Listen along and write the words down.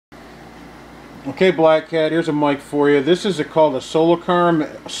Okay, Black Cat, here's a mic for you. This is called a solarcom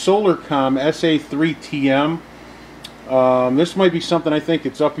SA3TM. This might be something I think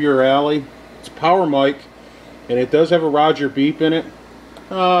it's up your alley. It's a power mic, and it does have a Roger beep in it.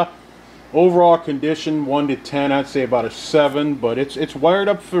 Overall condition 1 to 10, I'd say about a 7, but it's wired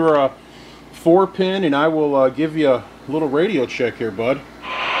up for a 4-pin, and I will give you a little radio check here, bud.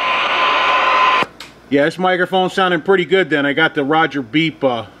 Yeah, this microphone sounding pretty good then. I got the Roger beep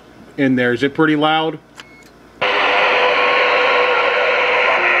in there. Is it pretty loud?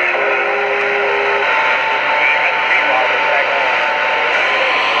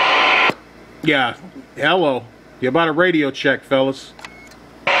 Yeah, hello. You about a radio check, fellas?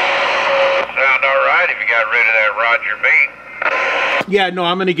 Sound alright if you got rid of that Roger beep. Yeah, no,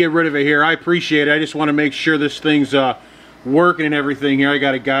 I'm going to get rid of it here. I appreciate it. I just want to make sure this thing's working and everything here. I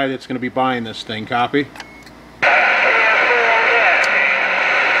got a guy that's going to be buying this thing. Copy?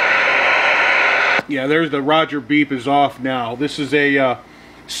 Yeah, there's the Roger beep is off now. This is a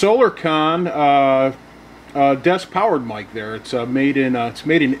solarcom desk powered mic there. It's made in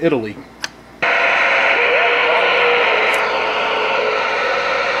Italy.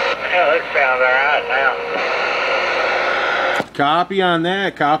 Yeah, that sounds alright now. Copy on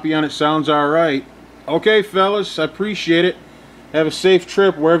that. Copy on it. Sounds alright. Okay, fellas, I appreciate it. Have a safe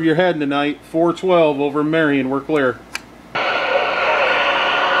trip wherever you're heading tonight. 412 over in Marion. We're clear.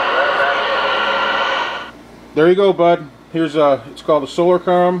 There you go, bud. Here's it's called a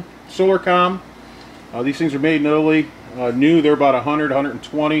solarcom. These things are made in Italy. New, they're about 100,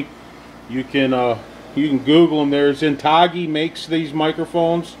 120. You can Google them. There's Zentaghi makes these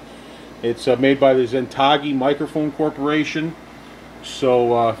microphones. It's made by the Zentaghi Microphone Corporation.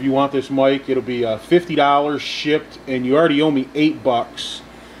 So if you want this mic, it'll be $50 shipped, and you already owe me $8,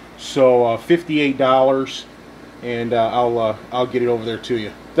 so $58, and I'll get it over there to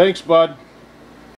you. Thanks, bud.